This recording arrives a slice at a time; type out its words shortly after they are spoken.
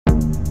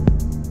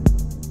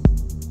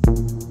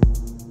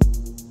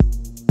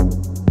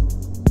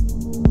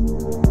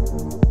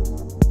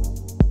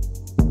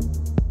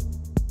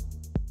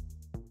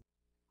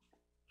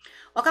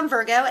Welcome,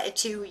 Virgo,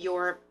 to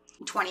your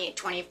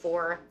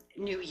 2024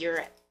 New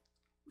Year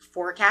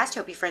forecast.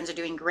 Hope you friends are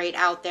doing great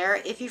out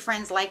there. If you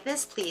friends like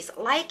this, please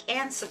like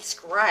and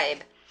subscribe.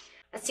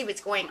 Let's see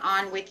what's going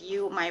on with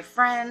you, my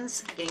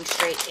friends. Getting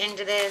straight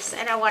into this.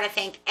 And I want to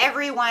thank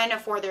everyone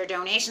for their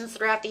donations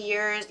throughout the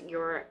years,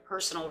 your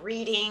personal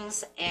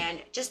readings, and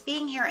just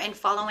being here and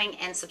following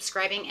and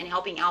subscribing and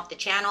helping out the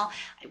channel.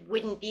 I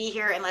wouldn't be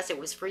here unless it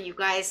was for you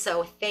guys.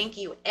 So thank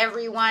you,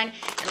 everyone.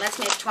 And let's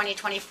make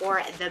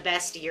 2024 the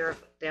best year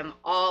of them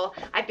all.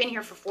 I've been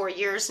here for 4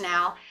 years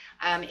now.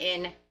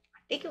 I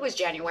think it was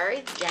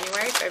January,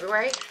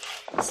 February.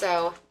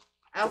 So,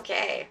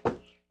 okay.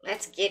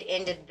 Let's get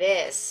into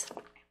this.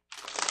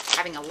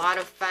 Having a lot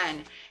of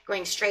fun.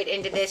 Going straight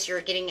into this,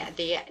 you're getting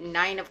the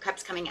Nine of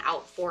Cups coming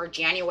out for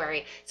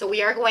January. So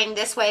we are going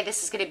this way.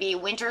 This is going to be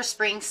winter,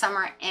 spring,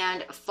 summer,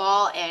 and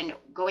fall. And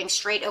going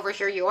straight over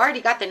here, you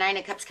already got the Nine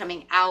of Cups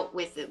coming out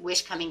with the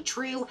wish coming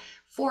true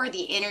for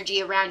the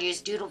energy around you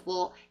is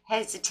dutiful,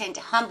 hesitant,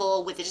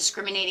 humble, with a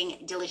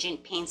discriminating,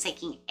 diligent,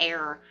 painstaking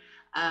air.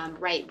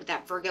 Right, with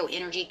that Virgo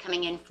energy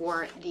coming in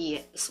for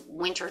the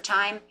winter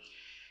time.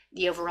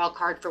 The overall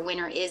card for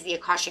winter is the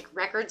Akashic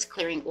Records,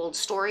 clearing old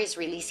stories,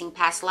 releasing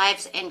past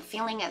lives, and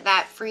feeling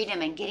that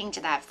freedom and getting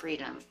to that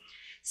freedom.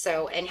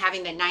 So, and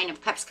having the Nine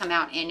of Cups come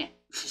out and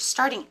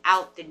starting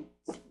out the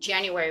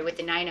January with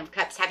the Nine of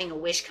Cups, having a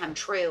wish come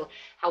true.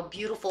 How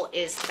beautiful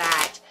is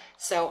that?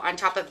 So on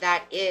top of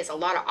that is a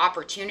lot of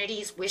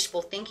opportunities,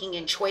 wishful thinking,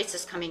 and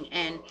choices coming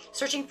in,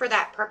 searching for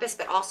that purpose,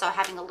 but also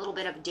having a little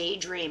bit of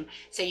daydream.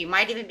 So you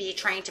might even be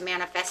trying to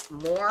manifest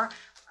more.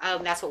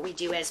 That's what we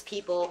do as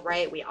people,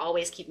 right? We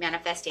always keep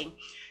manifesting.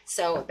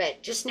 So,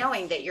 but just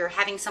knowing that you're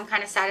having some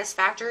kind of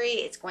satisfactory,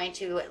 it's going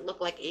to look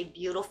like a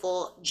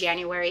beautiful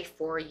January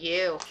for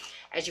you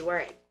as you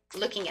are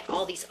looking at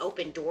all these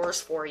open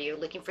doors for you,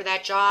 looking for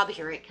that job,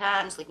 here it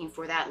comes, looking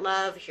for that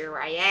love, here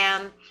I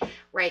am,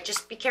 right?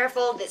 Just be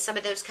careful that some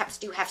of those cups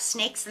do have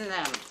snakes in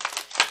them.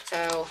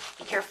 So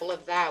be careful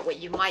of that. What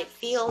you might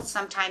feel,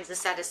 sometimes the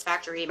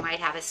satisfactory might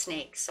have a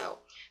snake. So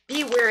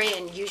be wary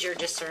and use your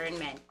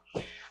discernment.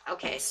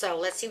 Okay, so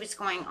let's see what's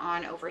going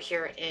on over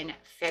here in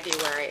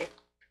February.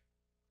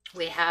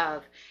 We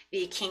have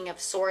the King of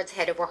Swords,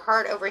 head over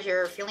heart over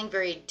here, feeling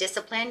very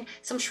disciplined.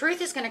 Some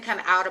truth is going to come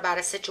out about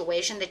a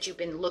situation that you've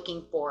been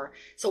looking for.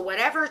 So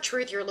whatever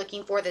truth you're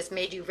looking for that's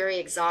made you very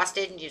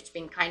exhausted and it's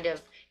been kind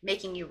of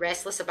making you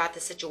restless about the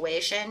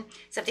situation,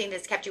 something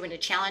that's kept you in a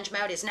challenge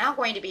mode is now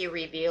going to be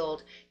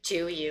revealed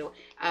to you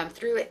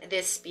through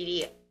this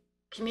speedy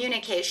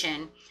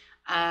communication.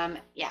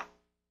 Yeah.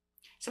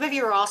 Some of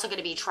you are also going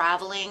to be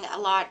traveling a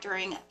lot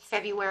during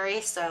February.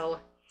 So,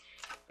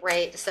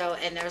 right. So,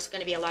 and there's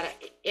going to be a lot of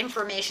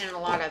information and a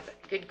lot of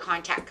good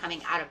contact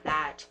coming out of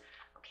that.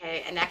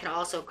 Okay. And that can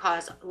also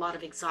cause a lot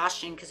of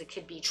exhaustion because it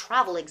could be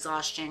travel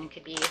exhaustion. It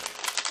could be,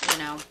 you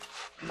know,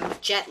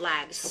 jet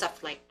lag,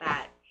 stuff like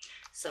that.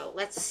 So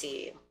let's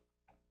see.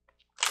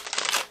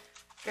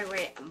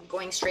 February, I'm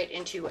going straight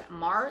into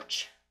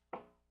March.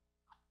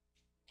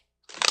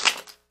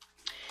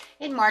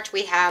 In March,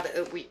 we have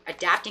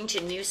adapting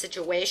to new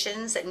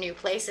situations, new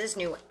places,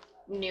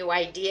 new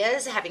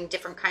ideas, having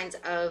different kinds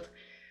of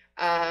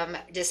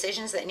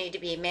decisions that need to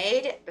be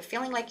made, but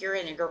feeling like you're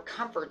in your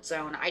comfort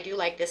zone. I do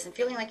like this, and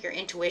feeling like your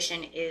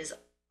intuition is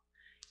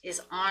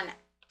on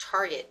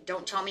target.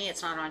 Don't tell me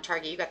it's not on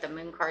target. You got the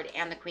Moon card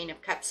and the Queen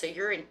of Cups, so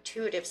your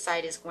intuitive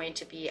side is going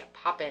to be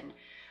popping.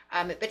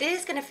 But it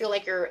is going to feel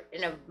like you're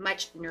in a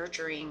much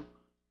nurturing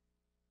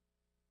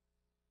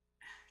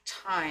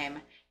time.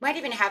 You might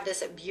even have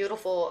this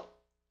beautiful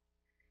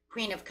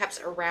Queen of Cups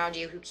around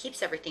you who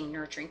keeps everything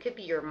nurturing. Could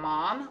be your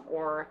mom,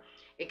 or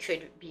it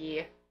could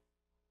be,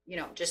 you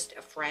know, just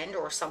a friend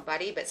or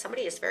somebody, but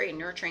somebody is very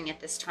nurturing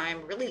at this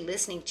time, really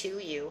listening to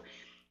you.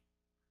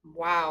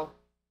 Wow.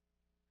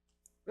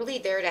 Really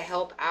there to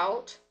help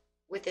out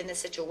within the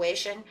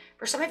situation.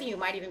 For some of you,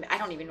 might even, I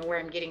don't even know where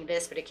I'm getting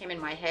this, but it came in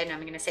my head, and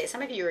I'm going to say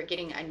some of you are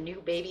getting a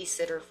new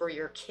babysitter for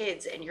your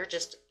kids, and you're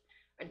just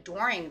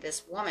adoring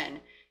this woman.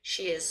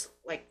 She is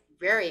like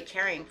very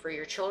caring for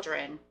your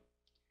children,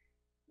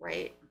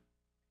 right?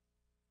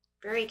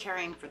 Very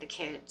caring for the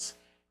kids.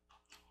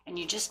 And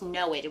you just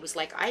know it. It was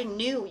like, I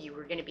knew you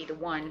were going to be the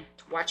one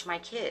to watch my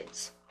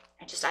kids.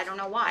 I don't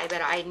know why,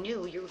 but I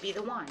knew you would be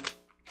the one.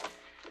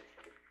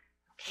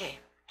 Okay.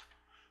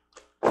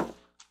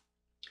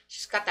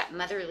 She's got that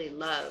motherly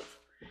love.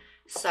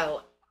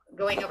 So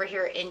going over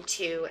here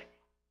into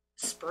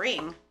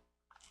spring,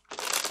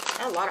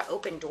 a lot of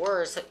open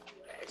doors.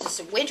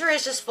 Just winter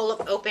is just full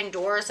of open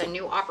doors and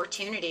new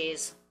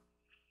opportunities.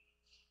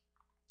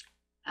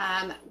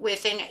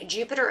 Within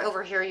Jupiter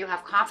over here, you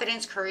have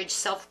confidence, courage,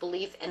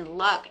 self-belief, and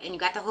luck, and you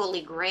got the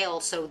Holy Grail.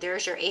 So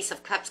there's your Ace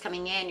of Cups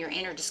coming in, your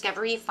inner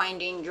discovery,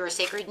 finding your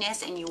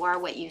sacredness, and you are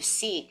what you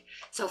seek.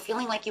 So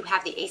feeling like you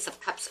have the Ace of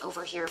Cups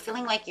over here,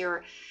 feeling like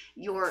your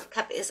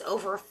cup is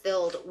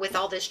overfilled with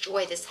all this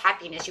joy, this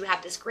happiness. You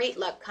have this great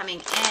luck coming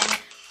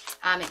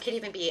in. It could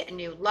even be a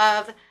new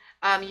love.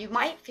 You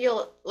might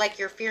feel like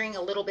you're fearing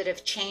a little bit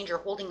of change or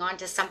holding on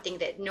to something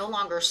that no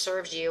longer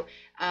serves you.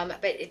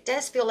 But it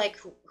does feel like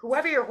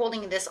whoever you're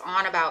holding this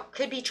on about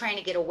could be trying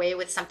to get away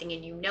with something,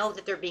 and you know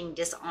that they're being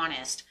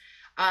dishonest.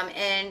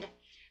 And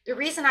the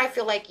reason I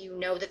feel like you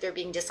know that they're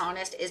being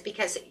dishonest is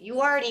because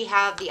you already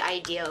have the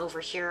idea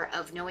over here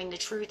of knowing the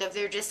truth of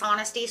their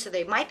dishonesty. So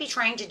they might be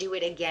trying to do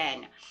it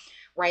again,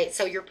 right?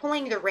 So you're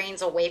pulling the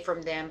reins away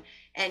from them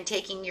and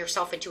taking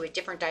yourself into a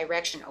different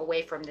direction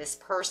away from this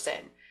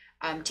person,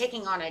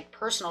 taking on a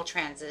personal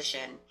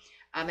transition.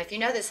 If you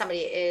know that somebody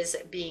is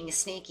being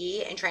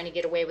sneaky and trying to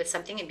get away with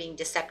something and being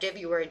deceptive,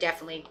 you are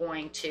definitely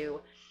going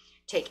to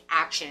take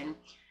action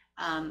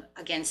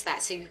against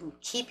that so you can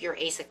keep your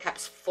Ace of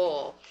Cups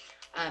full.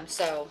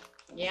 So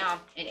yeah,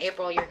 in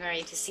April, you're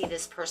going to see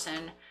this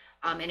person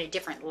in a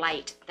different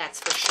light, that's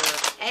for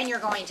sure. And you're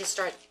going to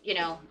start,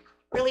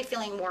 really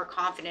feeling more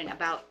confident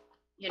about,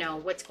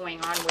 what's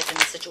going on within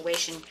the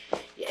situation.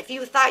 If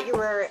you thought you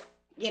were,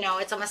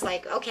 it's almost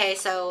like, okay,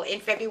 so in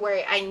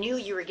February, I knew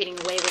you were getting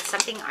away with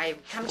something.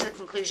 I've come to the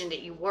conclusion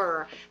that you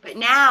were, but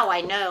now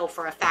I know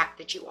for a fact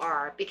that you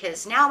are,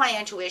 because now my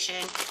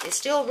intuition is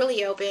still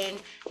really open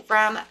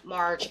from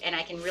March, and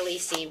I can really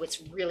see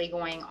what's really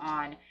going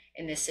on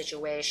in this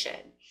situation.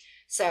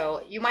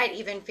 So you might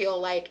even feel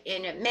like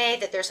in May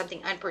that there's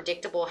something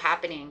unpredictable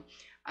happening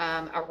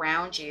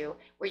around you,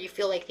 where you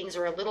feel like things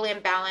are a little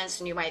imbalanced,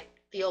 and you might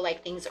feel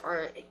like things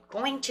are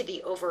going to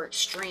the over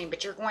extreme,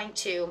 but you're going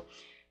to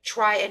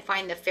try and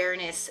find the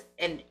fairness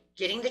and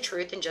getting the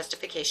truth and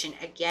justification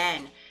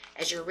again.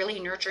 As you're really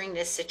nurturing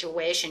this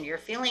situation, you're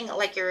feeling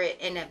like you're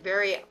in a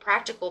very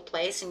practical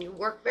place, and you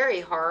work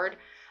very hard.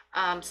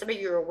 Some of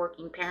you are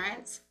working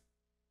parents.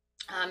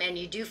 And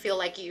you do feel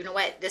like, you know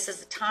what, this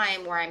is a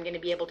time where I'm going to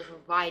be able to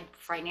provide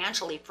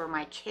financially for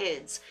my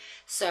kids.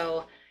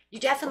 So you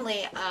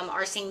definitely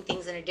are seeing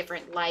things in a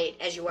different light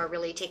as you are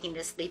really taking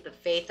this leap of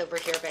faith over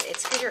here. But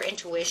it's because your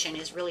intuition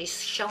is really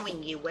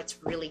showing you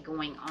what's really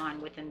going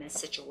on within this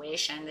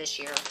situation this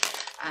year.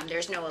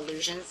 There's no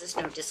illusions. There's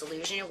no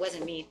disillusion. It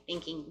wasn't me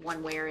thinking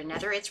one way or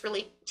another. It's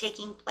really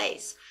taking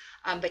place.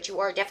 But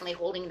you are definitely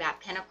holding that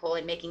pinnacle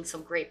and making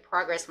some great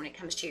progress when it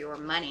comes to your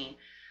money.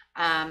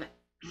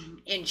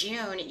 In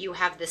June, you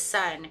have the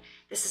Sun.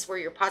 This is where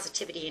your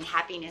positivity and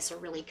happiness are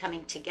really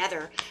coming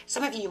together.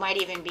 Some of you might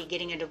even be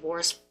getting a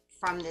divorce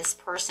from this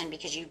person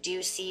because you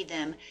do see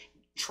them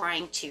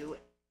trying to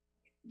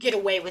get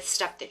away with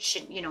stuff that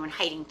should, and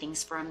hiding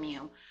things from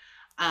you.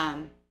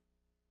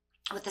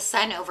 With the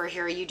Sun over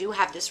here, you do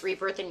have this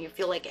rebirth, and you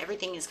feel like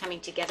everything is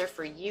coming together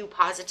for you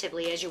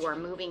positively as you are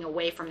moving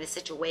away from the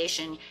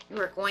situation.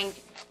 You are going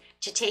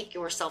to take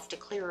yourself to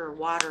clearer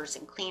waters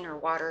and cleaner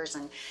waters,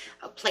 and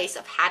a place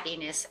of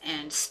happiness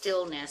and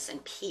stillness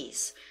and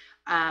peace.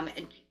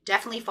 And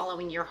definitely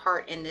following your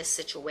heart in this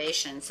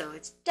situation. So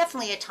it's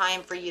definitely a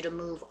time for you to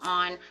move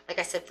on. Like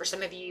I said, for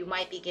some of you, you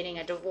might be getting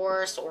a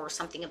divorce or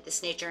something of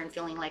this nature and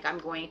feeling like I'm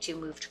going to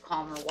move to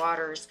calmer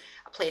waters,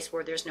 a place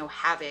where there's no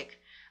havoc,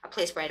 a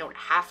place where I don't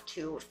have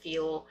to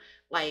feel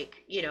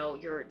like,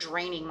 you're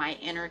draining my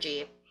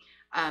energy.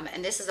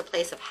 And this is a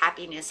place of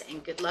happiness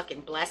and good luck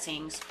and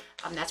blessings.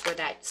 That's where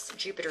that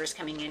Jupiter is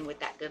coming in with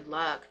that good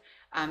luck.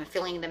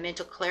 Feeling the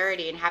mental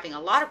clarity and having a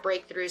lot of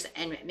breakthroughs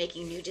and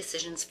making new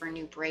decisions for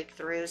new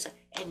breakthroughs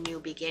and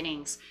new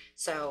beginnings.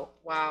 So,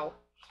 wow,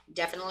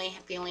 definitely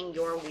feeling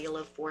your wheel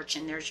of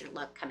fortune. There's your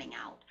luck coming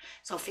out.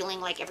 So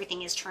feeling like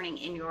everything is turning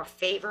in your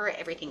favor.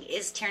 Everything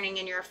is turning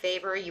in your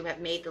favor. You have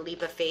made the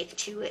leap of faith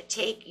to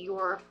take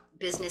your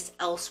business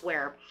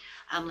elsewhere.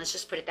 Let's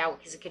just put it that way,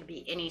 because it could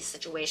be any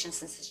situation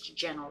since it's a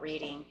general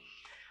reading,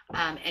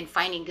 and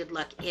finding good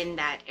luck in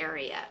that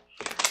area.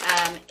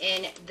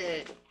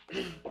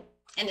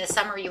 In the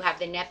summer, you have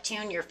the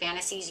Neptune, your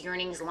fantasies,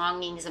 yearnings,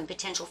 longings, and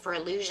potential for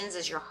illusions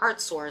as your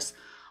heart source,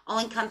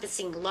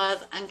 all-encompassing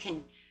love,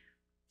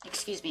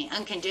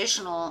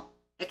 unconditional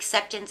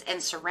acceptance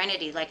and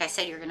serenity. Like I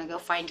said, you're going to go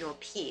find your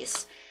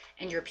peace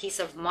and your peace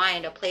of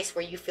mind, a place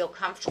where you feel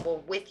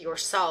comfortable with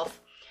yourself,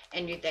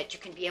 and that you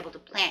can be able to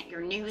plant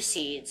your new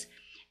seeds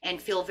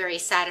and feel very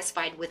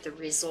satisfied with the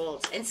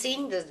results and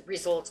seeing the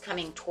results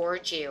coming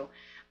towards you.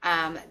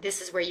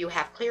 This is where you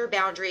have clear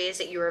boundaries,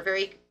 that you are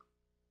very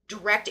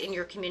direct in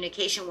your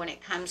communication when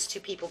it comes to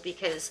people,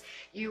 because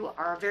you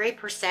are very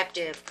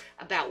perceptive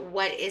about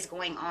what is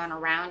going on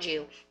around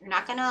you. You're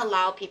not going to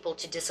allow people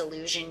to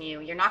disillusion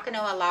you. You're not going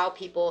to allow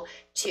people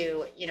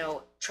to,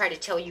 try to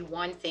tell you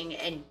one thing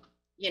and,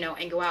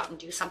 and go out and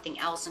do something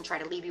else and try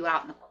to leave you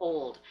out in the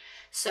cold.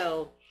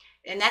 So,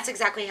 and that's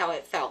exactly how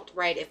it felt,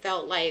 right? It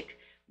felt like,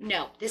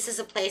 no, this is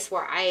a place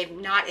where I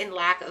am not in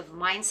lack of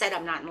mindset.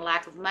 I'm not in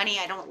lack of money.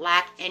 I don't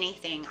lack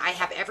anything. I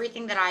have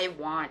everything that I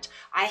want.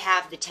 I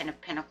have the 10 of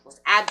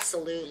Pentacles.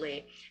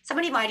 Absolutely.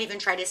 Somebody might even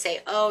try to say,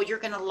 oh, you're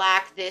going to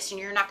lack this and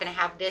you're not going to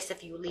have this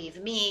if you leave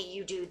me.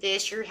 You do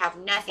this, you have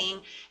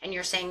nothing. And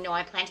you're saying, no,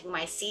 I'm planting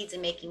my seeds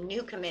and making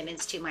new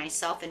commitments to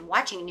myself and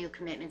watching new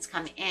commitments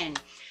come in.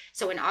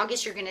 So in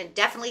August, you're going to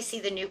definitely see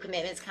the new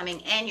commitments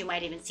coming in. You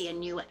might even see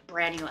a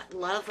brand new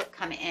love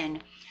come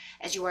in,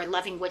 as you are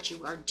loving what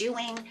you are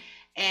doing,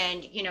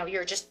 and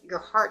your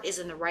heart is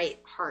in the right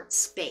heart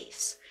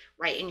space,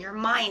 right? And your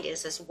mind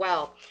is as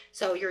well.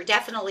 So you're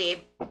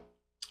definitely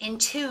in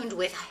tune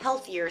with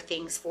healthier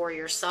things for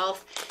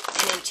yourself,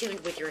 and in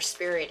tune with your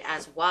spirit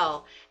as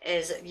well,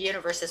 as the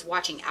universe is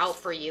watching out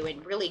for you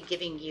and really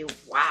giving you,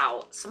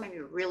 wow, some of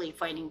you are really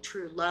finding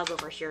true love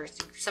over here.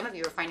 Some of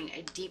you are finding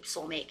a deep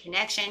soulmate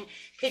connection.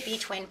 Could be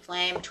twin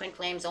flame. Twin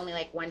flame's only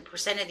like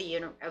 1%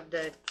 of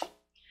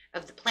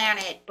the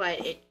planet,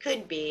 but it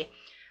could be.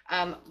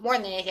 More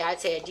than anything,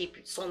 I'd say a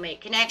deep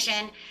soulmate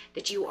connection,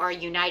 that you are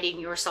uniting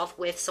yourself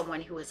with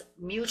someone who is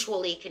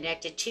mutually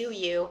connected to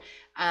you,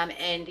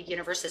 and the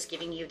universe is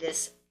giving you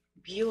this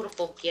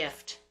beautiful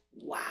gift.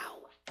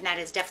 Wow. And that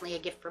is definitely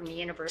a gift from the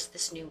universe,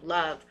 this new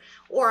love,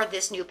 or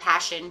this new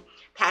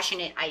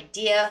passionate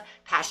idea,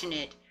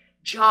 passionate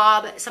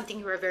job, something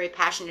you are very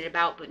passionate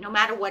about. But no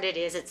matter what it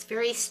is, it's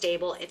very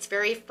stable, it's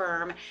very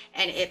firm,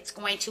 and it's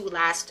going to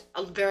last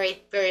a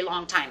very, very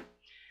long time.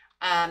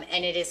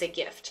 And it is a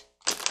gift.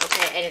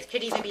 Okay, and it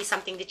could even be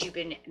something that you've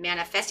been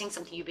manifesting,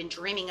 something you've been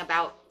dreaming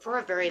about for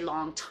a very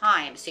long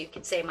time. So you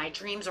could say, my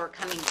dreams are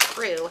coming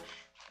true,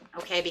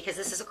 okay, because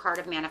this is a card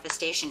of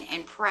manifestation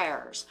and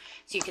prayers.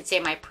 So you could say,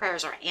 my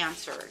prayers are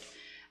answered.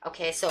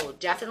 Okay, so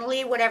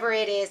definitely whatever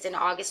it is in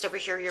August over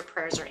here, your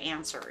prayers are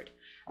answered,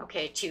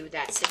 okay, to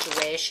that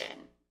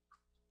situation.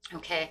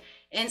 Okay,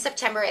 in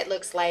September, it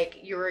looks like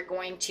you're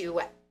going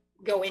to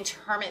go into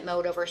hermit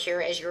mode over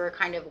here, as you're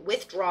kind of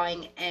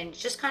withdrawing and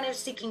just kind of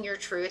seeking your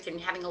truth and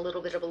having a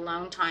little bit of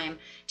alone time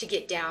to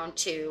get down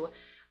to,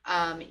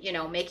 you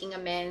know, making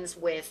amends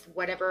with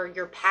whatever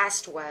your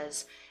past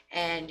was,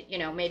 and, you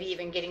know, maybe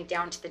even getting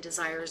down to the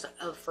desires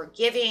of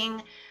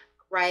forgiving,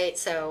 right?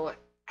 So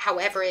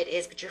however it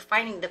is, but you're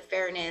finding the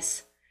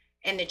fairness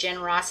and the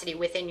generosity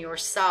within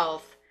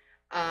yourself,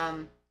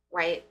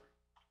 right?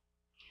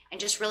 And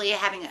just really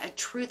having a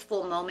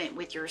truthful moment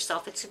with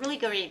yourself. It's really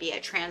going to be a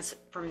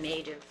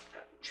transformative,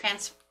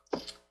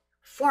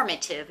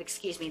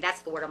 excuse me,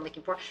 that's the word I'm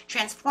looking for,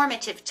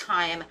 transformative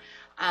time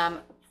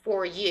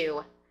for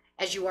you,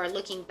 as you are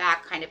looking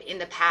back kind of in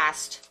the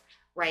past,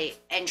 right?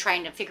 And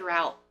trying to figure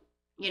out,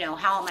 you know,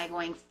 how am I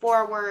going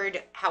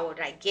forward? How would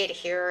I get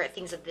here?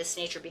 Things of this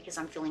nature, because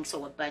I'm feeling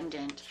so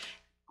abundant.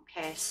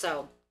 Okay,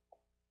 so,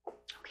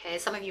 okay,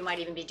 some of you might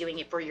even be doing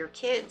it for your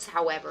kids,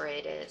 however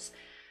it is.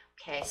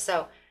 Okay,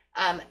 so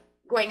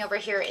going over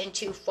here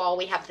into fall,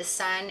 we have the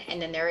sun,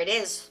 and then there it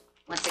is.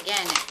 Once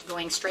again,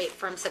 going straight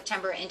from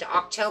September into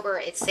October,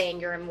 it's saying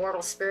your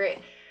immortal spirit,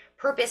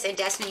 purpose, and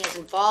destiny is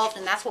involved.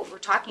 And that's what we're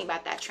talking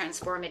about. That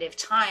transformative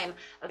time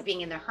of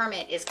being in the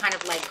hermit is kind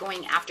of like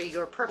going after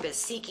your purpose,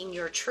 seeking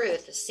your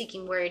truth,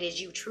 seeking where it is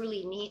you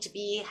truly need to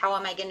be. How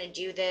am I going to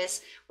do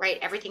this? Right?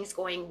 Everything's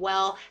going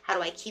well. How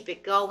do I keep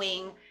it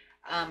going?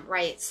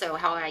 Right? So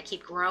how do I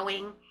keep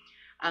growing?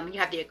 You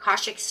have the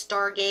Akashic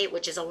Stargate,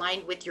 which is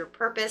aligned with your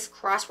purpose.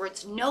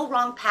 Crossroads, no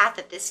wrong path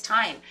at this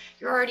time.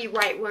 You're already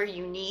right where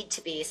you need to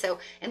be. So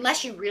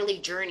unless you really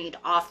journeyed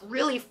off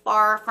really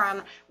far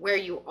from where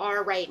you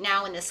are right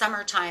now in the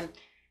summertime,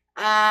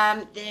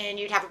 then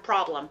you'd have a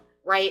problem,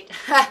 right?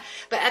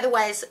 But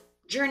otherwise,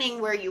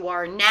 journeying where you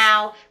are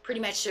now,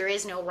 pretty much there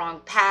is no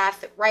wrong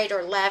path, right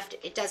or left,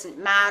 it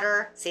doesn't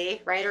matter.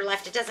 See, right or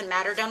left, it doesn't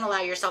matter. Don't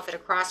allow yourself at a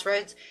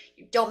crossroads.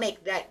 Don't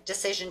make that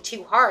decision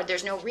too hard.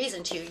 There's no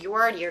reason to. You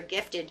already are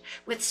gifted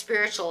with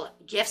spiritual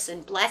gifts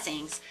and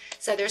blessings.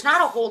 So there's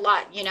not a whole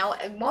lot, you know,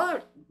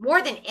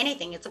 more than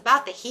anything, it's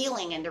about the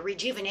healing and the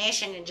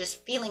rejuvenation and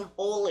just feeling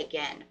whole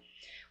again,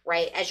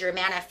 right? As you're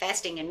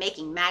manifesting and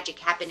making magic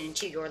happen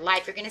into your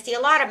life. You're going to see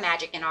a lot of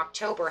magic in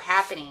October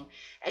happening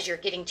as you're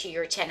getting to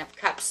your 10 of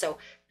Cups. So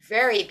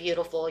very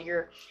beautiful.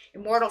 Your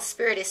immortal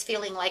spirit is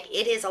feeling like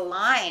it is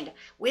aligned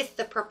with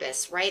the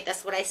purpose, right?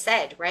 That's what I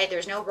said, right?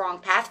 There's no wrong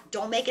path.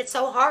 Don't make it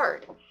so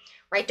hard,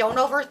 right? Don't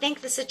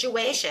overthink the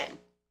situation,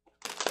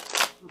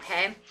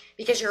 okay?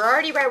 Because you're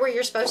already right where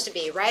you're supposed to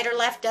be. Right or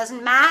left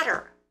doesn't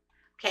matter,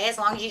 okay? As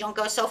long as you don't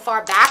go so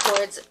far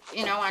backwards,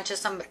 you know, onto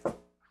some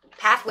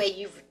pathway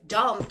you've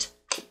dumped,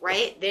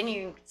 right? Then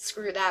you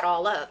screw that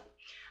all up.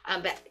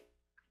 But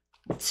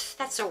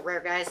that's so rare,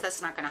 guys.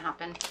 That's not going to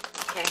happen,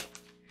 okay?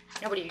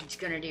 Nobody's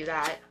going to do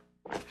that,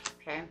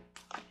 okay?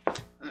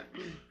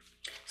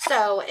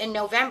 So in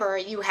November,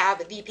 you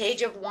have the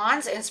Page of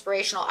Wands,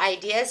 inspirational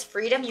ideas,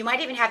 freedom. You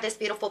might even have this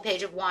beautiful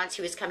Page of Wands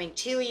who is coming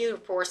to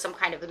you for some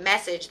kind of a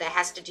message that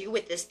has to do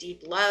with this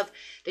deep love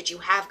that you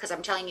have, because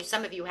I'm telling you,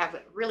 some of you have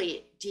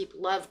really deep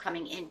love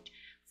coming in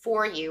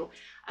for you.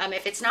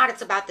 If it's not,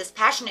 it's about this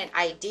passionate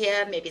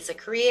idea. Maybe it's a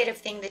creative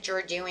thing that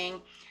you're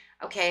doing,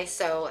 okay?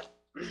 So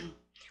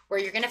where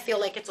you're going to feel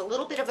like it's a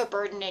little bit of a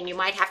burden, and you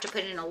might have to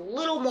put in a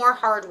little more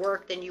hard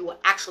work than you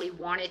actually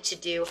wanted to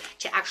do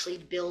to actually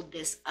build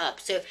this up.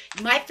 So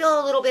you might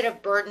feel a little bit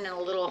of burden and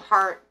a little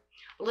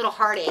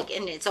heartache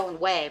in its own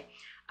way,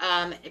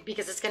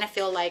 because it's going to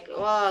feel like,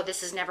 oh,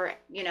 this is never,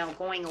 you know,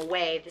 going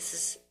away.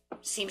 This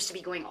seems to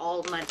be going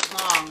all month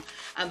long.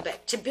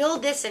 But to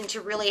build this and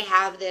to really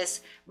have this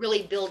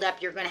really build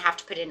up, you're going to have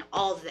to put in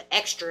all the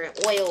extra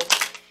oil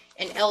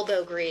and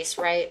elbow grease,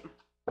 right?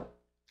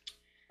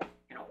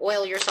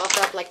 Oil yourself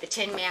up like the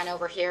Tin Man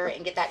over here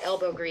and get that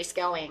elbow grease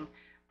going.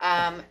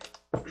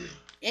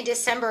 In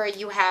December,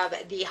 you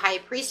have the High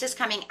Priestess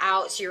coming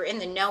out, so you're in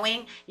the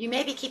knowing. You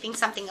may be keeping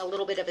something a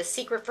little bit of a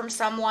secret from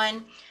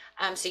someone.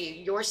 So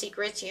your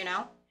secrets, you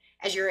know,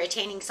 as you're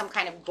attaining some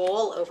kind of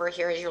goal over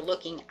here, as you're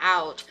looking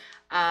out.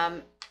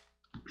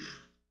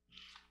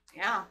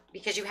 Yeah,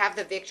 because you have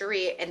the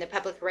victory and the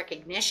public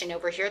recognition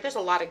over here. There's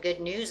a lot of good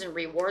news and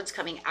rewards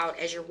coming out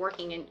as you're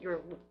working in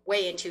your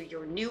way into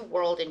your new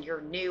world and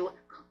your new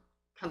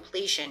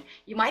completion.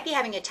 You might be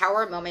having a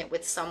tower moment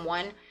with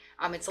someone.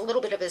 It's a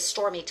little bit of a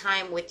stormy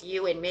time with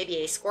you and maybe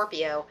a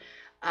Scorpio.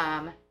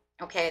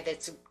 Okay,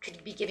 that's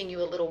could be giving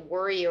you a little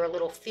worry or a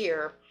little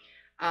fear,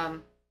 a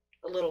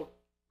little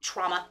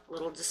trauma, a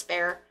little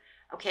despair.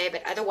 Okay,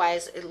 but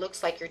otherwise it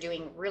looks like you're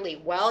doing really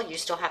well. You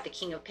still have the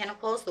King of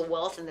Pentacles, the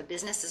wealth and the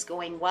business is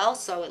going well.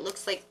 So it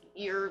looks like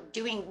you're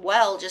doing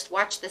well. Just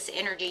watch this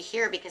energy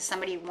here because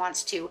somebody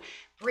wants to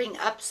bring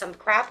up some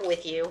crap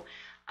with you.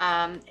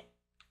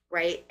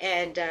 Right?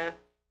 And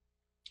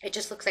it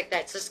just looks like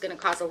that's just going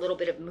to cause a little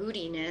bit of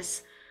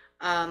moodiness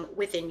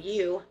within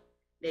you.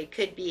 They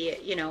could be,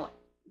 you know,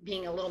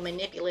 being a little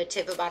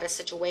manipulative about a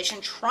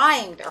situation,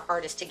 trying their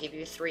hardest to give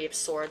you Three of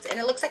Swords. And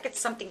it looks like it's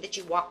something that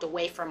you walked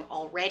away from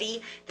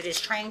already that is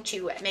trying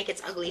to make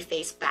its ugly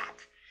face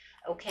back.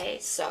 Okay,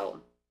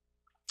 so,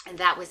 and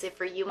that was it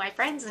for you, my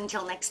friends.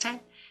 Until next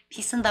time,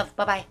 peace and love.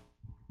 Bye-bye.